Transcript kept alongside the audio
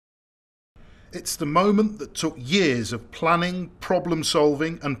It's the moment that took years of planning, problem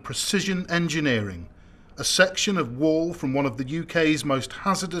solving and precision engineering. A section of wall from one of the UK's most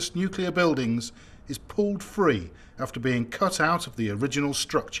hazardous nuclear buildings is pulled free after being cut out of the original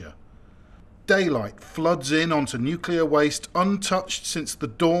structure. Daylight floods in onto nuclear waste untouched since the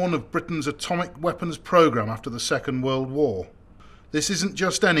dawn of Britain's atomic weapons programme after the Second World War. This isn't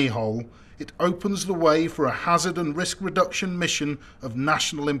just any hole, it opens the way for a hazard and risk reduction mission of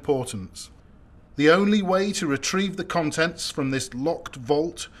national importance. The only way to retrieve the contents from this locked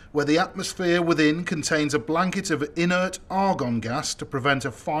vault, where the atmosphere within contains a blanket of inert argon gas to prevent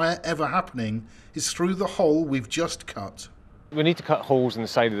a fire ever happening, is through the hole we've just cut. We need to cut holes in the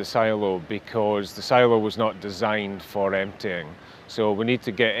side of the silo because the silo was not designed for emptying. So we need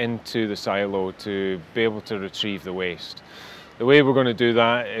to get into the silo to be able to retrieve the waste. The way we're going to do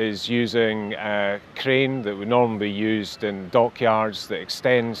that is using a crane that we normally used in dockyards that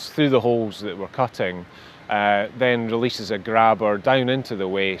extends through the holes that we're cutting, then releases a grabber down into the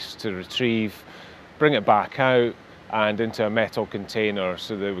waste to retrieve, bring it back out and into a metal container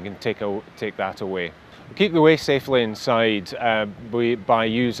so that we can take that away. We keep the waste safely inside by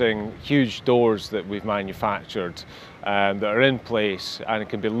using huge doors that we've manufactured that are in place, and it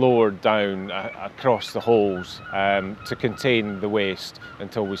can be lowered down across the holes to contain the waste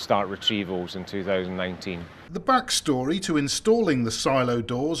until we start retrievals in 2019. The backstory to installing the silo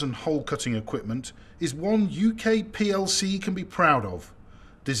doors and hole cutting equipment is one UK PLC can be proud of.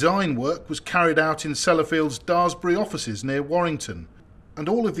 Design work was carried out in Sellafield's Daresbury offices near Warrington, and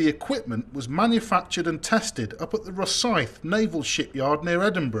all of the equipment was manufactured and tested up at the Rosyth Naval Shipyard near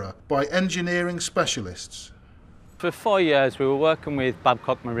Edinburgh by engineering specialists. For 4 years we were working with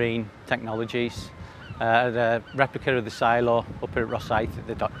Babcock Marine Technologies at a replica of the silo up at Rosyth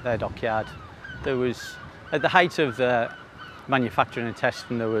at their dockyard. There was, at the height of the manufacturing and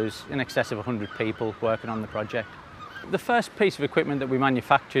testing, there was in excess of 100 people working on the project. The first piece of equipment that we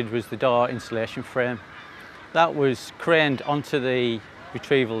manufactured was the door installation frame. That was craned onto the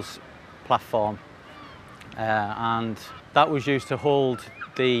retrievals platform and that was used to hold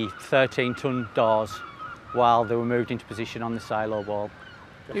the 13-ton doors while they were moved into position on the silo wall.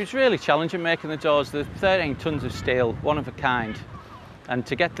 It was really challenging making the doors. The 13 tons of steel, one of a kind, and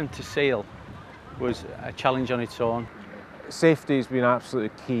to get them to seal was a challenge on its own. Safety has been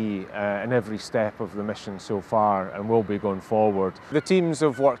absolutely key in every step of the mission so far and will be going forward. The teams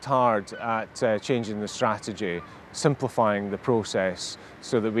have worked hard at changing the strategy, simplifying the process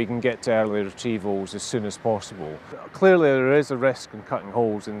so that we can get to early retrievals as soon as possible. Clearly there is a risk in cutting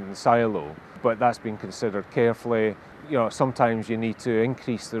holes in the silo, but that's been considered carefully. You know, sometimes you need to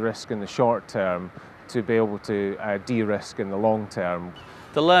increase the risk in the short term to be able to de-risk in the long term.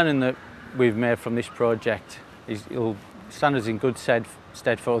 The learning that we've made from this project will stand us in good stead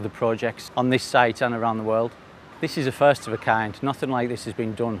for other projects on this site and around the world. This is a first of a kind. Nothing like this has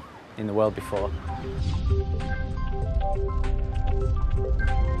been done in the world before.